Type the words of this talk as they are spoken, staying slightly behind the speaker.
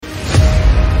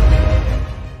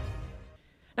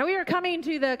Now we are coming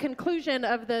to the conclusion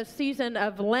of the season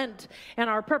of Lent and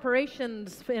our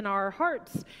preparations in our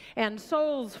hearts and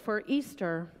souls for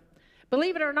Easter.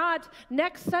 Believe it or not,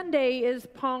 next Sunday is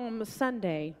Palm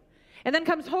Sunday. And then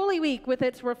comes Holy Week with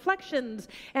its reflections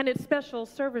and its special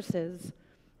services.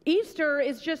 Easter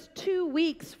is just 2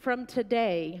 weeks from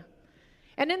today.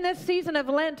 And in this season of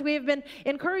Lent, we have been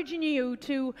encouraging you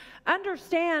to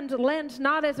understand Lent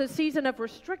not as a season of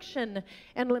restriction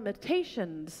and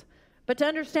limitations, but to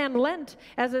understand Lent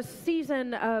as a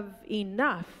season of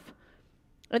enough.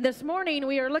 And this morning,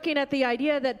 we are looking at the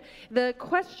idea that the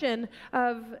question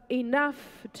of enough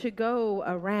to go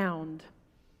around.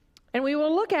 And we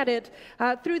will look at it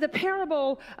through the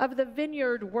parable of the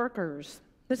vineyard workers.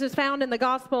 This is found in the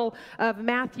Gospel of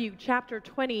Matthew, chapter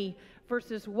 20,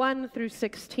 verses 1 through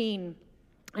 16.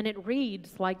 And it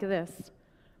reads like this.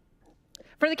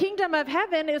 For the kingdom of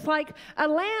heaven is like a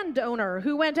landowner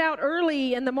who went out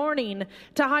early in the morning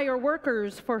to hire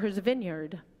workers for his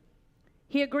vineyard.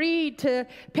 He agreed to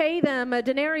pay them a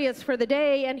denarius for the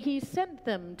day, and he sent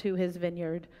them to his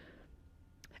vineyard.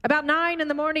 About 9 in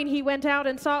the morning, he went out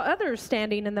and saw others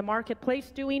standing in the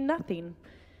marketplace doing nothing.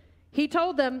 He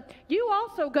told them, "You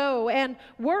also go and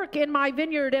work in my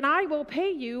vineyard, and I will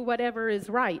pay you whatever is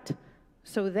right."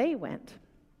 So they went.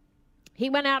 He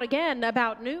went out again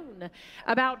about noon,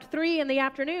 about 3 in the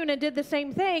afternoon, and did the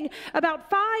same thing.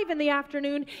 About 5 in the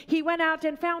afternoon, he went out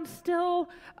and found still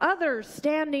others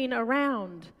standing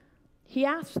around. He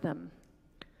asked them,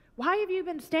 "Why have you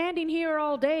been standing here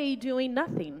all day doing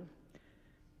nothing?"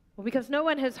 "Well, because no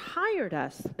one has hired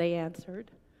us," they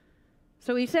answered.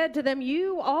 So he said to them,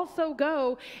 "You also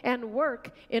go and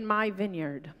work in my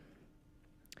vineyard."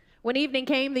 When evening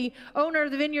came, the owner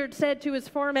of the vineyard said to his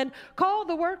foreman, "Call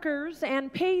the workers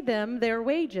and pay them their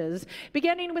wages,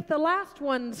 beginning with the last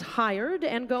ones hired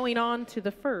and going on to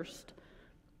the first."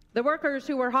 The workers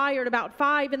who were hired about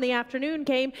 5 in the afternoon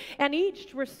came, and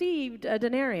each received a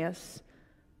denarius.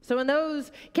 So when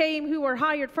those came who were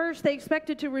hired first, they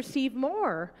expected to receive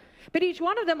more. But each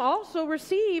one of them also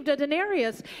received a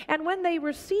denarius, and when they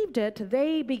received it,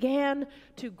 they began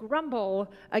to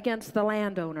grumble against the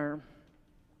landowner.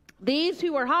 "These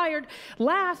who were hired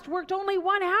last worked only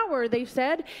 1 hour," they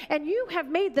said, "and you have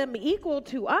made them equal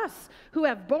to us who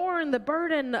have borne the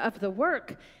burden of the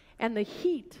work and the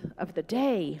heat of the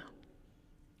day."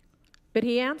 But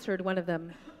he answered one of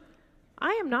them,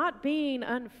 "I am not being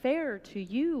unfair to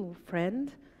you,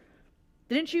 friend.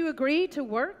 Didn't you agree to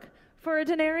work for a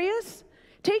denarius?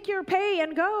 Take your pay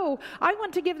and go. I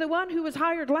want to give the one who was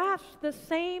hired last the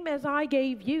same as I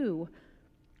gave you.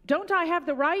 Don't I have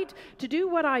the right to do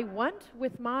what I want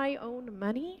with my own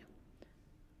money?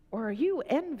 Or are you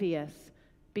envious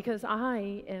because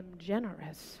I am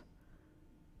generous?"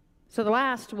 So the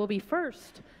last will be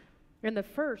first, and the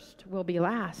first will be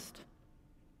last.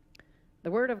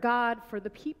 The word of God for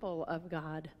the people of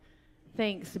God.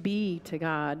 Thanks be to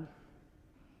God.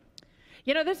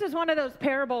 You know, this is one of those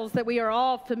parables that we are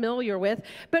all familiar with,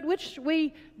 but which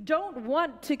we don't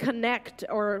want to connect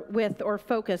with or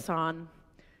focus on.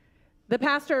 The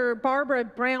pastor, Barbara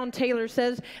Brown Taylor,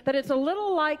 says that it's a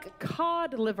little like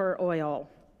cod liver oil.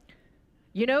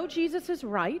 You know Jesus is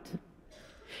right.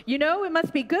 You know it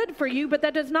must be good for you, but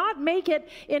that does not make it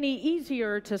any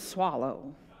easier to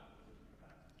swallow.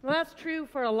 Well, that's true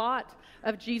for a lot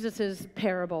of Jesus's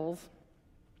parables.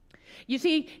 You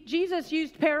see, Jesus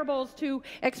used parables to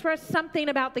express something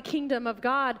about the kingdom of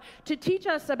God, to teach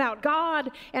us about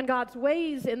God and God's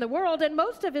ways in the world. And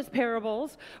most of his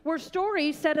parables were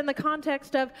stories set in the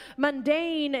context of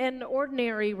mundane and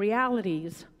ordinary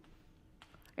realities.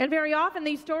 And very often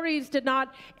these stories did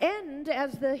not end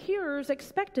as the hearers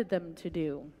expected them to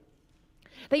do.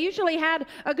 They usually had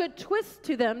a good twist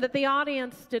to them that the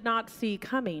audience did not see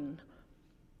coming.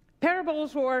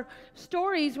 Parables were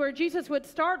stories where Jesus would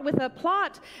start with a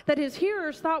plot that his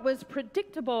hearers thought was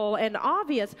predictable and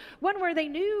obvious, one where they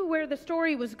knew where the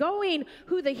story was going,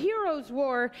 who the heroes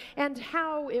were, and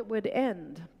how it would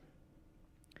end.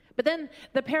 But then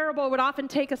the parable would often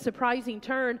take a surprising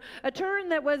turn, a turn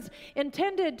that was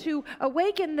intended to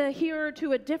awaken the hearer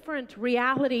to a different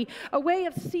reality, a way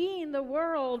of seeing the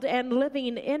world and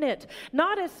living in it,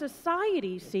 not as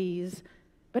society sees,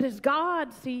 but as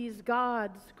God sees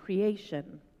God's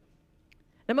creation.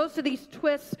 Now, most of these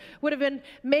twists would have been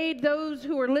made those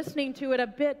who were listening to it a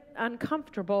bit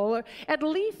uncomfortable, or at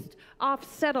least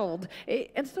off-settled.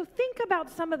 And so think about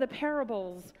some of the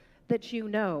parables that you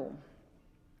know.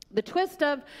 The twist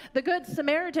of the Good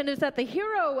Samaritan is that the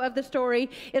hero of the story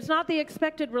is not the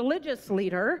expected religious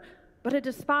leader, but a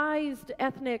despised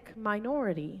ethnic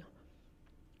minority.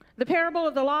 The parable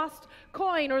of the lost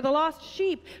coin or the lost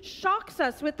sheep shocks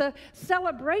us with the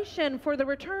celebration for the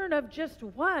return of just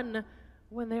one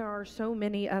when there are so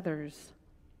many others.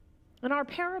 And our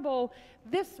parable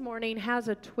this morning has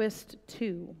a twist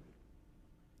too.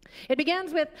 It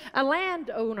begins with a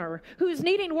landowner who's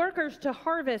needing workers to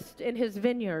harvest in his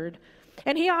vineyard.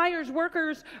 And he hires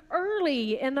workers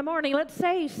early in the morning, let's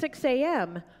say 6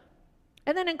 a.m.,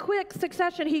 and then in quick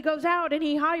succession, he goes out and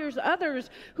he hires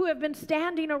others who have been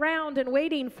standing around and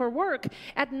waiting for work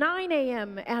at 9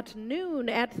 a.m., at noon,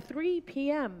 at 3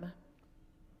 p.m.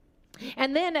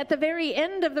 And then at the very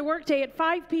end of the workday at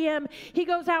 5 p.m., he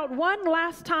goes out one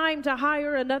last time to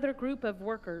hire another group of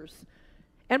workers.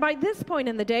 And by this point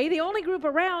in the day, the only group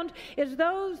around is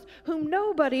those whom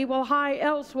nobody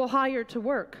else will hire to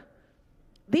work.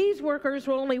 These workers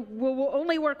will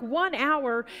only work 1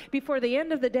 hour before the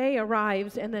end of the day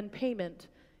arrives, and then payment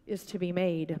is to be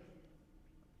made.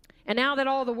 And now that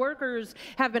all the workers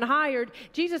have been hired,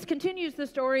 Jesus continues the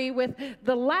story with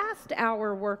the last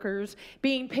hour workers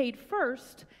being paid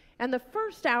first and the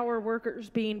first hour workers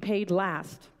being paid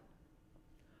last.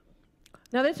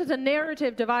 Now, this is a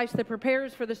narrative device that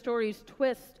prepares for the story's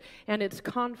twist and its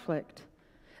conflict.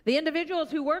 The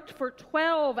individuals who worked for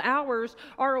 12 hours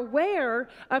are aware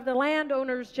of the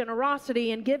landowner's generosity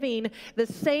in giving the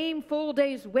same full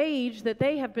day's wage that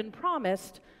they have been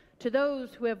promised to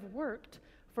those who have worked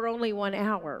for only 1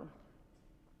 hour.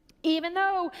 Even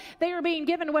though they are being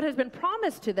given what has been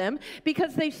promised to them,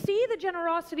 because they see the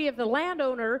generosity of the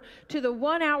landowner to the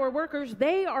 1 hour workers,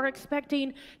 they are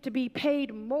expecting to be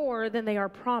paid more than they are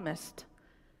promised.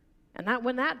 And that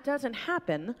when that doesn't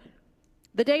happen,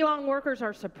 the day-long workers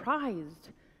are surprised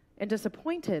and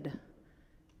disappointed,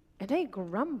 and they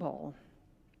grumble.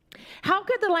 How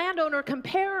could the landowner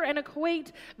compare and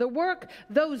equate the work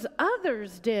those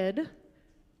others did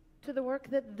to the work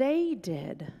that they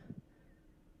did?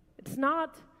 It's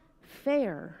not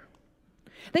fair.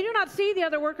 They do not see the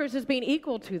other workers as being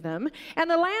equal to them, and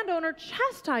the landowner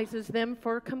chastises them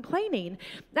for complaining.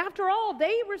 After all,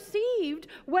 they received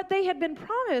what they had been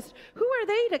promised. Who are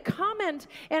they to comment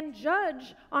and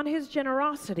judge on his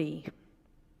generosity?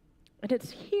 And it's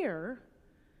here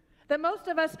that most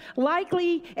of us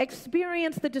likely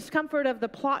experience the discomfort of the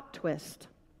plot twist.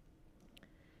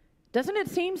 Doesn't it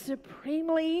seem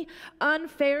supremely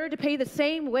unfair to pay the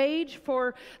same wage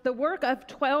for the work of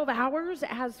 12 hours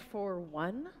as for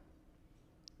one?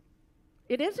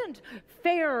 It isn't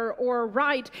fair or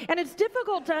right, and it's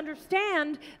difficult to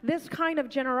understand this kind of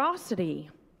generosity.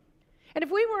 And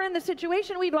if we were in the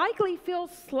situation, we'd likely feel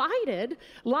slighted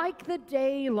like the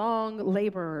day-long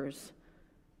laborers.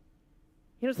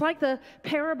 You know, it's like the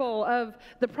parable of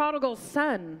the prodigal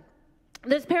son.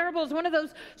 This parable is one of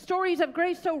those stories of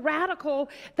grace so radical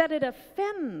that it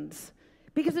offends,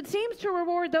 because it seems to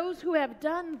reward those who have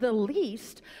done the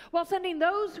least while sending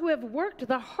those who have worked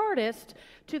the hardest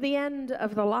to the end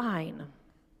of the line.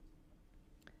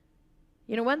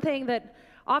 You know, one thing that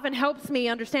often helps me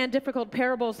understand difficult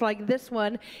parables like this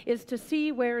one is to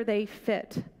see where they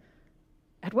fit.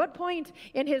 At what point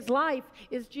in his life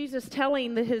is Jesus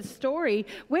telling his story?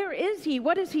 Where is he?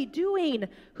 What is he doing?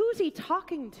 Who's he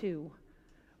talking to?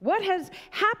 What has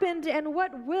happened and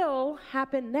what will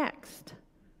happen next?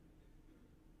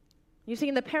 You see,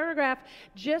 in the paragraph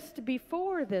just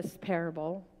before this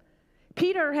parable,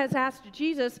 Peter has asked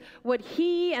Jesus what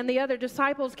he and the other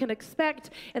disciples can expect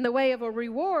in the way of a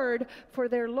reward for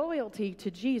their loyalty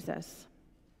to Jesus.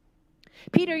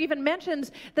 Peter even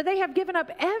mentions that they have given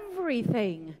up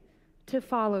everything to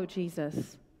follow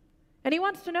Jesus. And he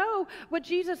wants to know what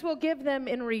Jesus will give them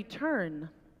in return.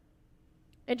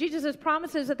 And Jesus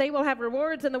promises that they will have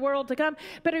rewards in the world to come,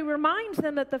 but he reminds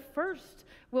them that the first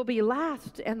will be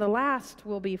last and the last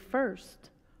will be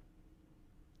first.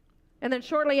 And then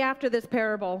shortly after this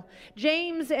parable,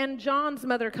 James and John's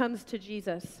mother comes to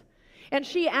Jesus, and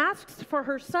she asks for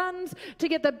her sons to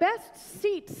get the best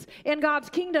seats in God's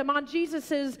kingdom on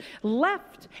Jesus's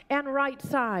left and right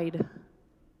side.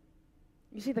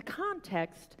 You see, the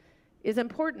context is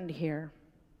important here.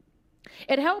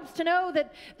 It helps to know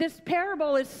that this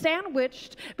parable is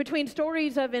sandwiched between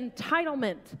stories of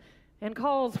entitlement and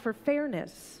calls for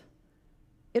fairness.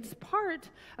 It's part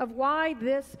of why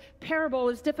this parable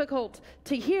is difficult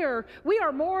to hear. We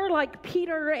are more like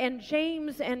Peter and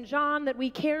James and John than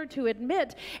we care to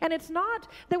admit. And it's not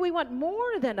that we want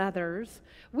more than others.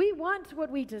 We want what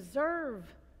we deserve.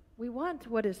 We want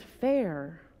what is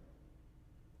fair.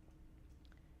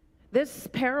 This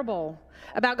parable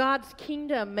about God's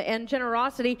kingdom and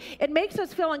generosity, it makes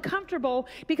us feel uncomfortable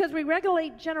because we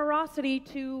regulate generosity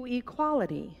to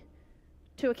equality,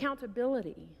 to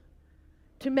accountability,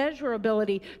 to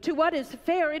measurability, to what is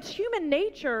fair. It's human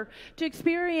nature to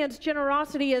experience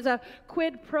generosity as a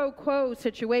quid pro quo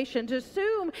situation, to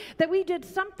assume that we did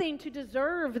something to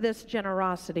deserve this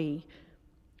generosity.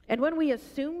 And when we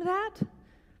assume that,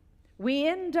 we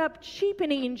end up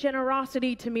cheapening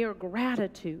generosity to mere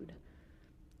gratitude,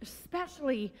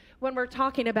 especially when we're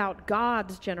talking about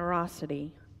God's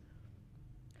generosity.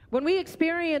 When we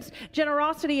experience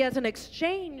generosity as an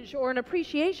exchange or an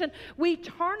appreciation, we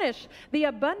tarnish the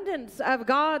abundance of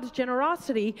God's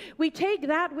generosity. We take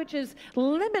that which is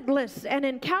limitless and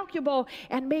incalculable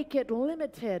and make it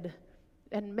limited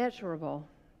and measurable.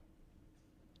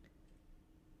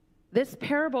 This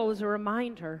parable is a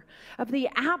reminder of the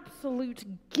absolute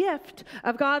gift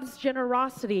of God's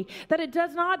generosity, that it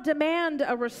does not demand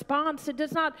a response, it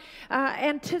does not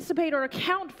anticipate or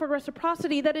account for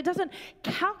reciprocity, that it doesn't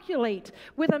calculate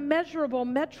with a measurable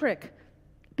metric.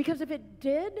 Because if it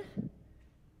did,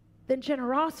 then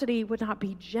generosity would not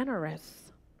be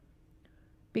generous.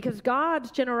 Because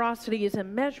God's generosity is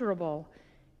immeasurable,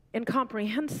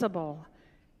 incomprehensible,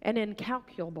 and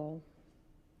incalculable.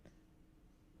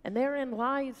 And therein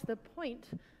lies the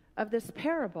point of this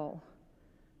parable.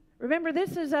 Remember,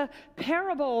 this is a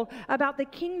parable about the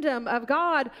kingdom of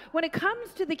God. When it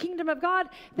comes to the kingdom of God,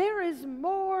 there is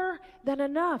more than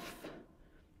enough.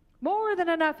 More than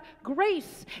enough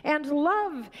grace and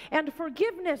love and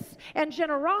forgiveness and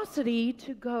generosity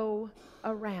to go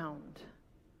around.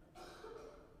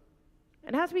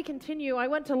 And as we continue, I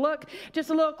want to look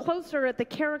just a little closer at the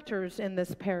characters in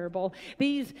this parable,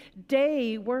 these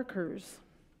day workers.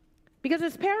 Because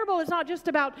this parable is not just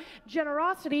about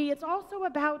generosity, it's also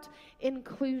about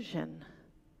inclusion.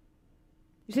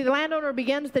 You see, the landowner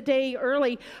begins the day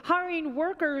early, hiring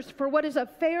workers for what is a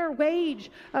fair wage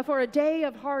for a day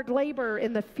of hard labor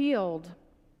in the field.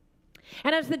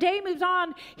 And as the day moves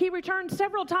on, he returns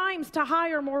several times to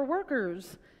hire more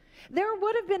workers. There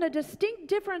would have been a distinct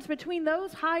difference between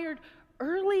those hired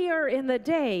earlier in the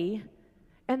day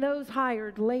and those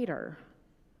hired later.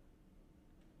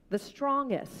 The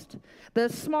strongest, the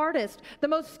smartest, the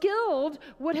most skilled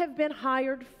would have been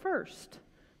hired first.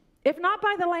 If not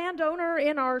by the landowner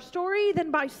in our story,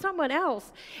 then by someone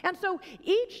else. And so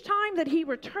each time that he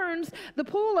returns, the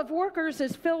pool of workers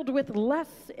is filled with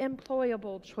less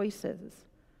employable choices.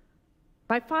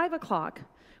 By 5 o'clock,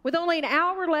 with only an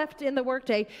hour left in the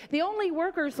workday, the only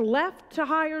workers left to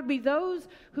hire would be those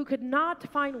who could not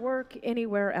find work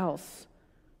anywhere else.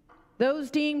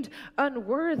 Those deemed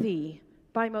unworthy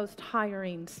by most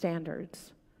hiring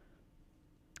standards.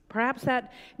 Perhaps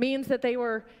that means that they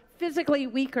were physically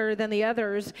weaker than the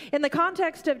others. In the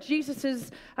context of Jesus'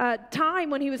 time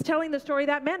when he was telling the story,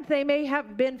 that meant they may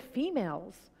have been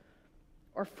females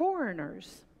or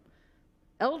foreigners,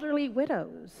 elderly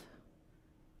widows.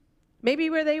 Maybe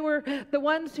where they were the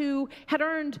ones who had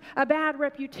earned a bad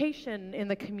reputation in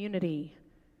the community.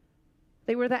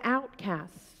 They were the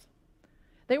outcasts.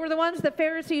 They were the ones the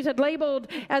Pharisees had labeled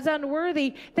as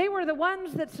unworthy. They were the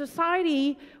ones that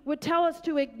society would tell us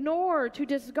to ignore, to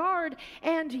discard,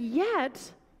 and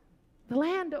yet the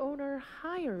landowner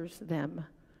hires them.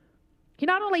 He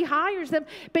not only hires them,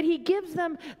 but he gives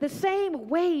them the same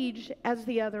wage as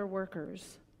the other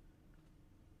workers.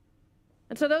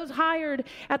 And so those hired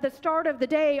at the start of the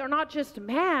day are not just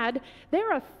mad,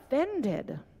 they're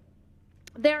offended.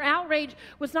 Their outrage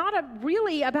was not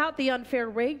really about the unfair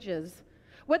wages.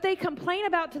 What they complain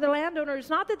about to the landowner is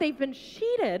not that they've been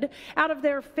cheated out of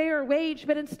their fair wage,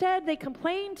 but instead they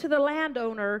complain to the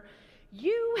landowner,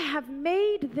 "You have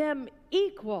made them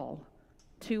equal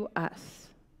to us."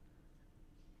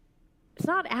 It's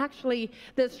not actually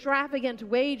the extravagant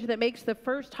wage that makes the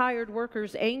first hired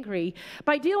workers angry.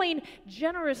 By dealing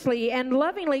generously and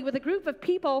lovingly with a group of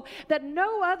people that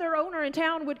no other owner in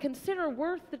town would consider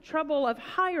worth the trouble of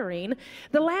hiring,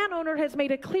 the landowner has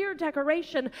made a clear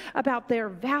declaration about their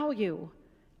value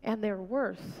and their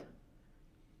worth.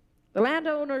 The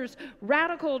landowner's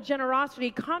radical generosity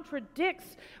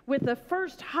contradicts with the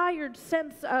first hired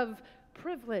sense of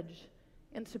privilege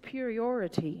and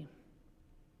superiority.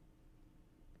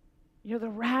 You know, the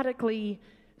radically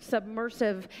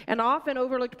submersive and often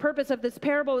overlooked purpose of this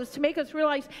parable is to make us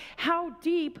realize how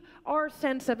deep our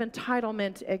sense of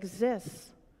entitlement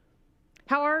exists.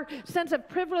 How our sense of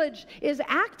privilege is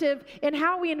active in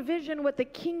how we envision what the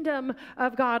kingdom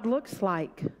of God looks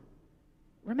like.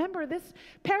 Remember, this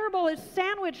parable is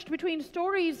sandwiched between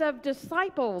stories of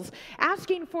disciples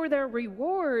asking for their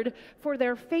reward for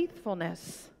their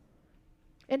faithfulness.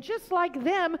 And just like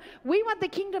them, we want the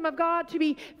kingdom of God to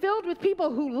be filled with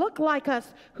people who look like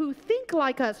us, who think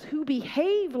like us, who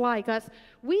behave like us.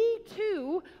 We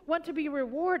too want to be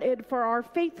rewarded for our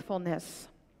faithfulness.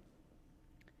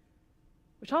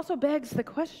 Which also begs the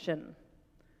question,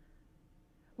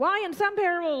 why in some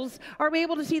parables are we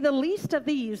able to see the least of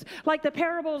these, like the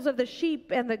parables of the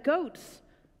sheep and the goats,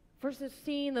 versus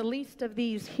seeing the least of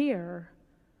these here?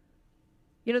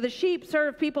 You know, the sheep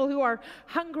serve people who are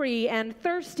hungry and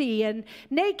thirsty and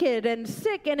naked and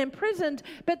sick and imprisoned,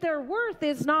 but their worth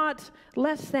is not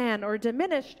less than or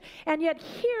diminished. And yet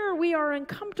here we are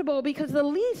uncomfortable because the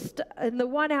least in the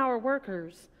 1-hour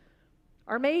workers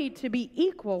are made to be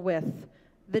equal with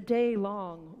the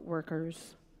day-long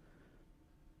workers.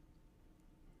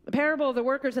 The parable of the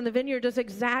workers in the vineyard does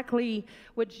exactly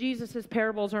what Jesus'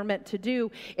 parables are meant to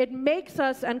do. It makes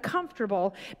us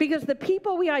uncomfortable because the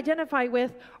people we identify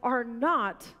with are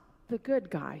not the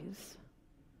good guys.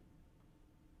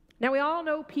 Now, we all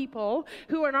know people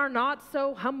who, in our not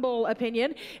so humble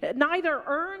opinion, neither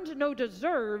earned nor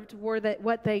deserved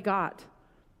what they got.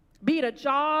 Be it a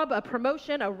job, a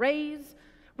promotion, a raise,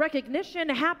 recognition,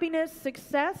 happiness,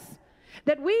 success,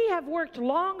 that we have worked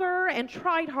longer and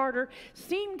tried harder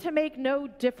seem to make no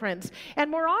difference.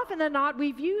 And more often than not,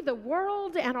 we view the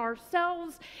world and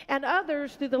ourselves and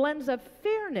others through the lens of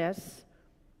fairness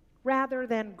rather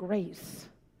than grace.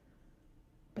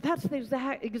 But that's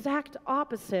the exact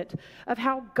opposite of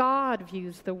how God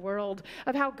views the world,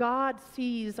 of how God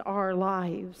sees our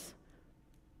lives.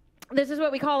 This is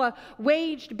what we call a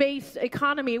wage-based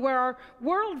economy, where our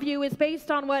worldview is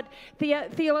based on what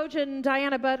theologian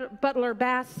Diana Butler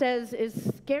Bass says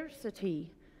is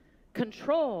scarcity,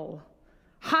 control,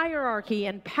 hierarchy,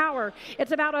 and power.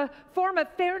 It's about a form of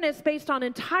fairness based on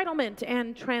entitlement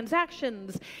and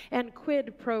transactions and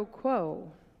quid pro quo.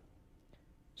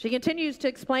 She continues to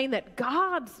explain that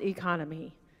God's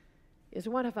economy is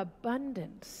one of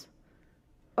abundance,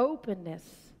 openness,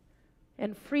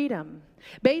 and freedom,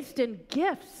 based in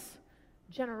gifts,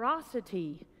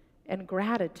 generosity, and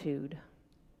gratitude.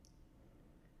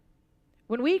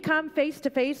 When we come face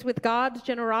to face with God's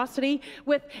generosity,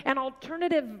 with an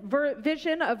alternative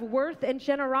vision of worth and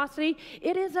generosity,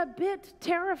 it is a bit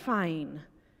terrifying.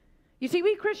 You see,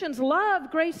 we Christians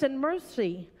love grace and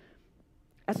mercy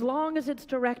as long as it's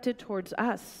directed towards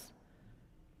us,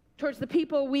 towards the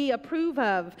people we approve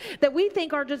of, that we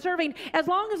think are deserving, as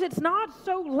long as it's not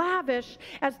so lavish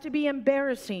as to be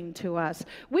embarrassing to us.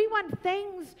 We want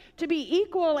things to be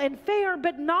equal and fair,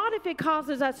 but not if it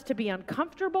causes us to be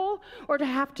uncomfortable or to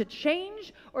have to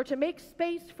change or to make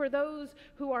space for those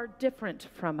who are different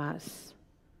from us.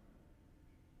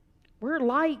 We're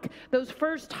like those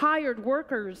first hired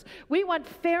workers. We want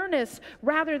fairness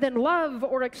rather than love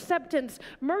or acceptance,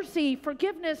 mercy,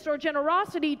 forgiveness, or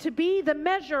generosity to be the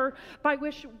measure by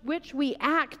which we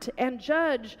act and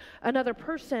judge another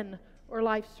person or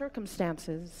life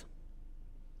circumstances.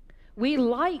 We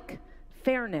like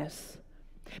fairness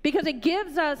because it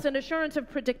gives us an assurance of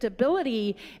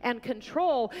predictability and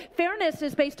control. Fairness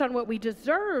is based on what we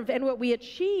deserve and what we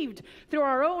achieved through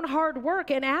our own hard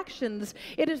work and actions.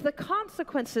 It is the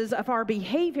consequences of our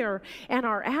behavior and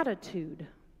our attitude.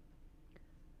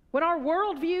 When our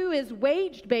worldview is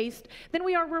wage-based, then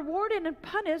we are rewarded and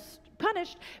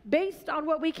punished based on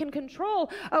what we can control.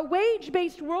 A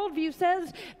wage-based worldview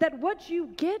says that what you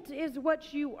get is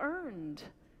what you earned.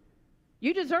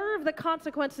 You deserve the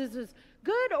consequences,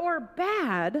 good or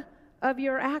bad, of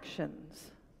your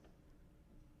actions.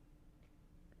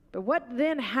 But what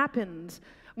then happens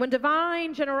when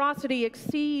divine generosity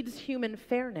exceeds human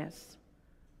fairness?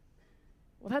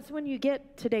 Well, that's when you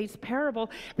get today's parable.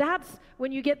 That's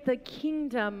when you get the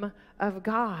kingdom of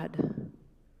God.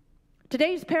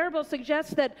 Today's parable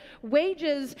suggests that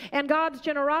wages and God's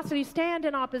generosity stand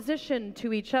in opposition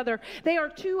to each other. They are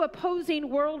two opposing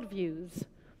worldviews.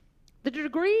 The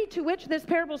degree to which this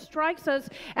parable strikes us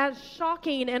as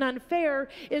shocking and unfair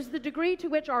is the degree to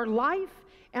which our life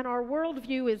and our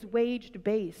worldview is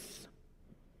wage-based.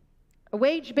 A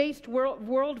wage-based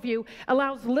worldview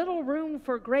allows little room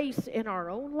for grace in our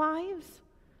own lives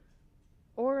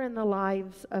or in the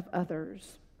lives of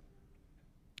others.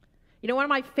 You know, one of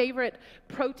my favorite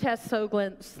protest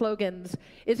slogans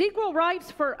is equal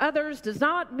rights for others does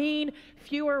not mean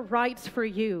fewer rights for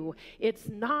you. It's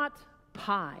not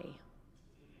pie.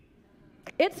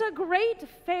 It's a great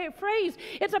phrase.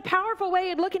 It's a powerful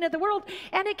way of looking at the world,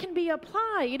 and it can be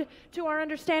applied to our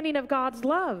understanding of God's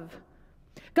love.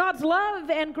 God's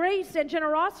love and grace and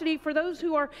generosity for those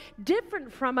who are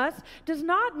different from us does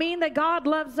not mean that God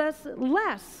loves us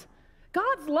less.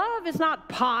 God's love is not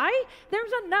pie.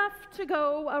 There's enough to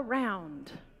go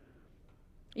around.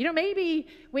 You know, maybe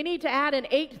we need to add an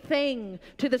 8th thing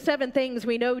to the 7 things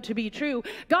we know to be true.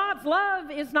 God's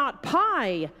love is not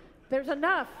pie. There's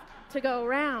enough to go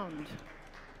around.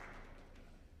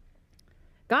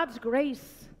 God's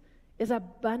grace is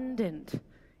abundant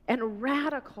and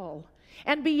radical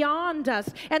and beyond us.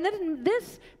 And then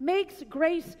this makes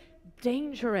grace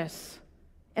dangerous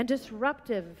and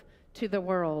disruptive to the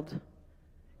world.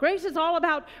 Grace is all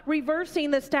about reversing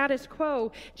the status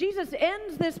quo. Jesus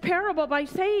ends this parable by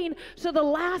saying, so the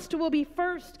last will be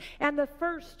first and the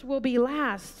first will be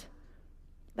last.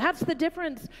 That's the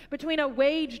difference between a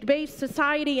wage-based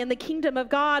society and the kingdom of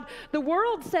God. The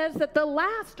world says that the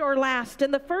last are last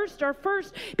and the first are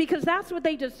first because that's what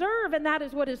they deserve and that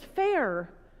is what is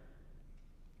fair.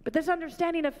 But this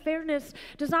understanding of fairness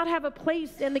does not have a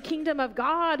place in the kingdom of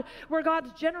God, where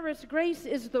God's generous grace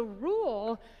is the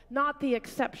rule, not the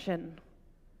exception.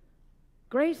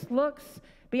 Grace looks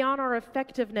beyond our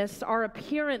effectiveness, our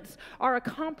appearance, our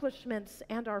accomplishments,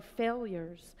 and our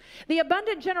failures. The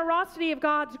abundant generosity of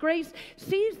God's grace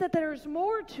sees that there's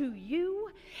more to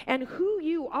you and who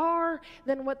you are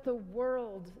than what the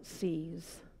world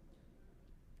sees.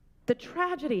 The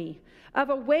tragedy of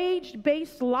a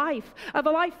wage-based life, of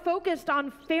a life focused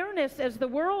on fairness as the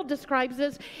world describes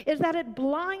this, is that it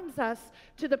blinds us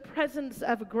to the presence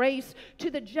of grace, to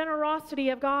the generosity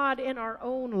of God in our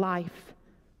own life.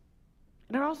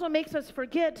 And it also makes us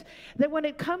forget that when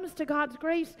it comes to God's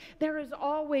grace, there is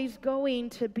always going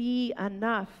to be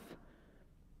enough.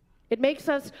 It makes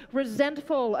us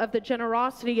resentful of the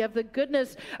generosity, of the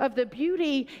goodness, of the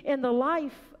beauty in the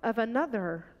life of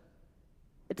another.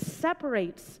 It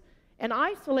separates and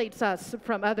isolates us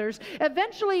from others.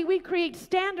 Eventually, we create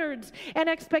standards and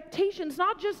expectations,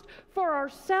 not just for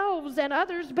ourselves and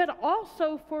others, but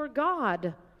also for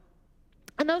God.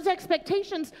 And those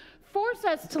expectations force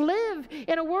us to live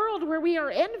in a world where we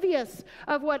are envious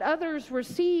of what others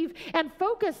receive and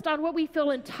focused on what we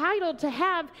feel entitled to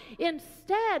have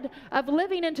instead of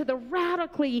living into the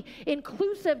radically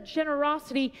inclusive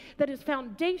generosity that is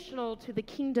foundational to the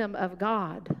kingdom of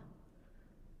God.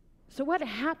 So what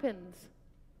happens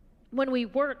when we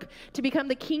work to become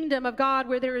the kingdom of God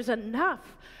where there is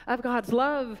enough of God's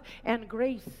love and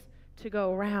grace to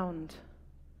go around?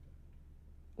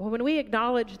 Well, when we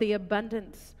acknowledge the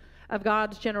abundance of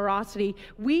God's generosity,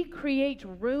 we create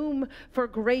room for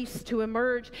grace to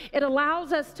emerge. It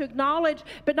allows us to acknowledge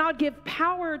but not give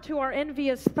power to our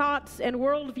envious thoughts and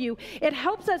worldview. It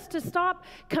helps us to stop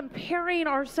comparing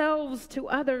ourselves to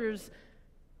others,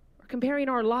 comparing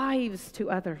our lives to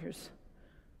others.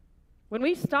 When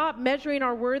we stop measuring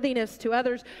our worthiness to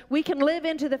others, we can live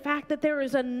into the fact that there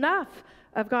is enough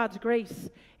of God's grace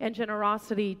and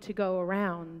generosity to go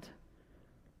around.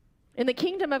 In the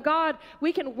kingdom of God,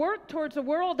 we can work towards a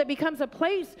world that becomes a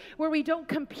place where we don't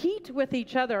compete with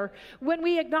each other. When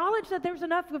we acknowledge that there's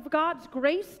enough of God's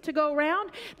grace to go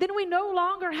around, then we no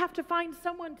longer have to find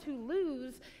someone to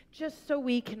lose just so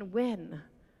we can win.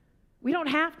 We don't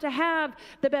have to have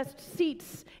the best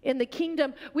seats in the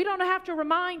kingdom. We don't have to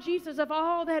remind Jesus of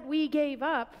all that we gave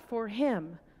up for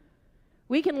him.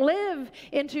 We can live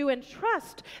into and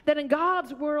trust that in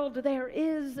God's world there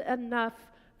is enough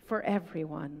for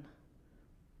everyone.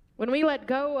 When we let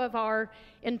go of our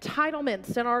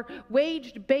entitlements and our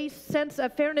wage-based sense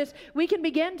of fairness, we can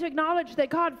begin to acknowledge that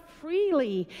God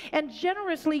freely and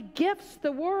generously gifts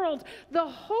the world, the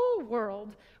whole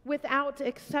world, without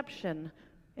exception.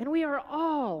 And we are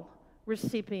all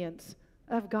recipients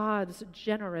of God's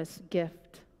generous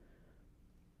gift.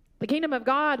 The kingdom of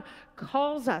God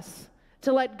calls us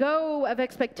to let go of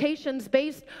expectations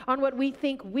based on what we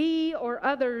think we or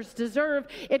others deserve.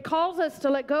 It calls us to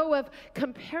let go of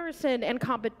comparison and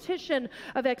competition,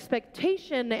 of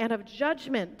expectation and of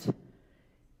judgment.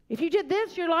 If you did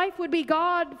this, your life would be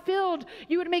God-filled.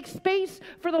 You would make space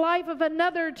for the life of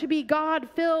another to be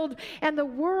God-filled. And the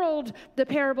world, the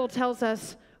parable tells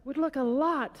us, would look a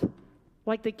lot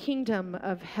like the kingdom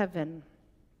of heaven.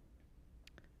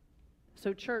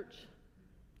 So, church,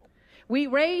 we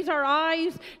raise our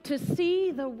eyes to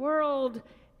see the world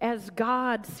as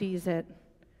God sees it.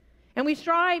 And we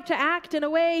strive to act in a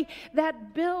way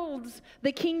that builds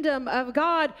the kingdom of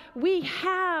God. We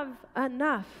have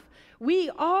enough.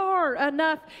 We are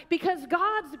enough because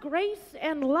God's grace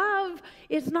and love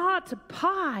is not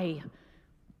pie.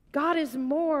 God is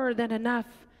more than enough.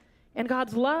 And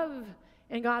God's love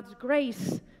and God's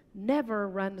grace never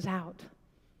runs out.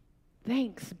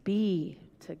 Thanks be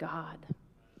to God.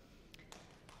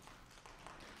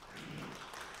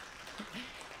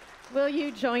 Will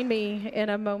you join me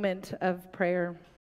in a moment of prayer?